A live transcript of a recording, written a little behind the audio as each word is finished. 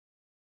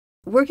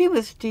Working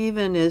with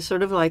Stephen is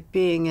sort of like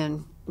being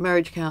in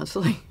marriage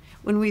counseling.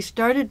 When we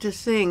started to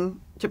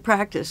sing, to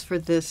practice for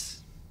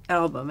this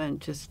album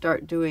and to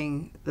start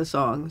doing the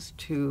songs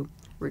to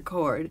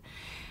record,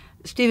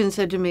 Stephen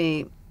said to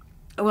me,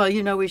 well,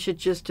 you know, we should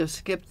just have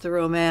skipped the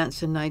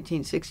romance in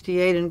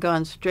 1968 and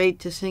gone straight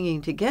to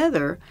singing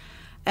together.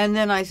 And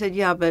then I said,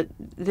 yeah, but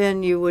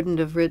then you wouldn't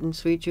have written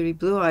Sweet Judy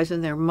Blue Eyes,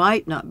 and there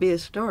might not be a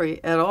story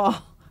at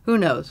all. Who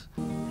knows?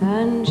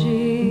 And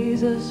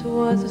Jesus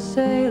was a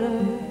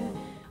sailor.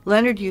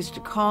 Leonard used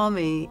to call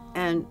me,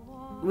 and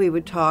we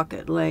would talk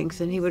at length,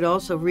 and he would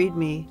also read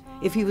me.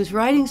 If he was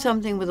writing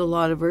something with a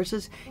lot of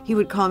verses, he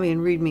would call me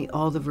and read me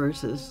all the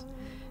verses,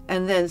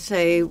 and then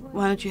say,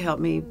 why don't you help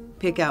me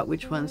pick out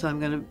which ones I'm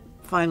going to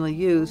finally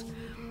use?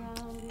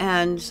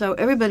 And so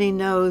Everybody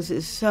Knows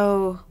is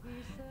so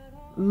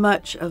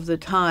much of the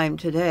time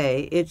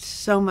today. It's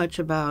so much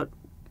about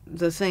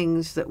the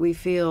things that we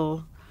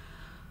feel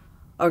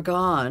are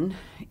gone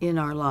in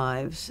our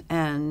lives.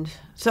 And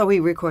so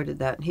we recorded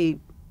that.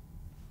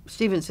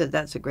 Stephen said,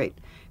 that's a great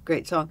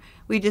song.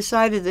 We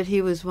decided that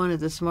he was one of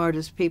the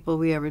smartest people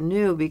we ever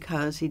knew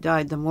because he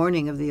died the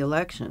morning of the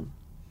election.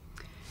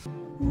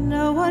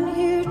 No one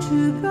here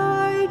to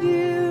guide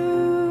you.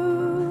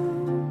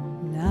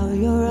 Now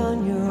you're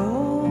on your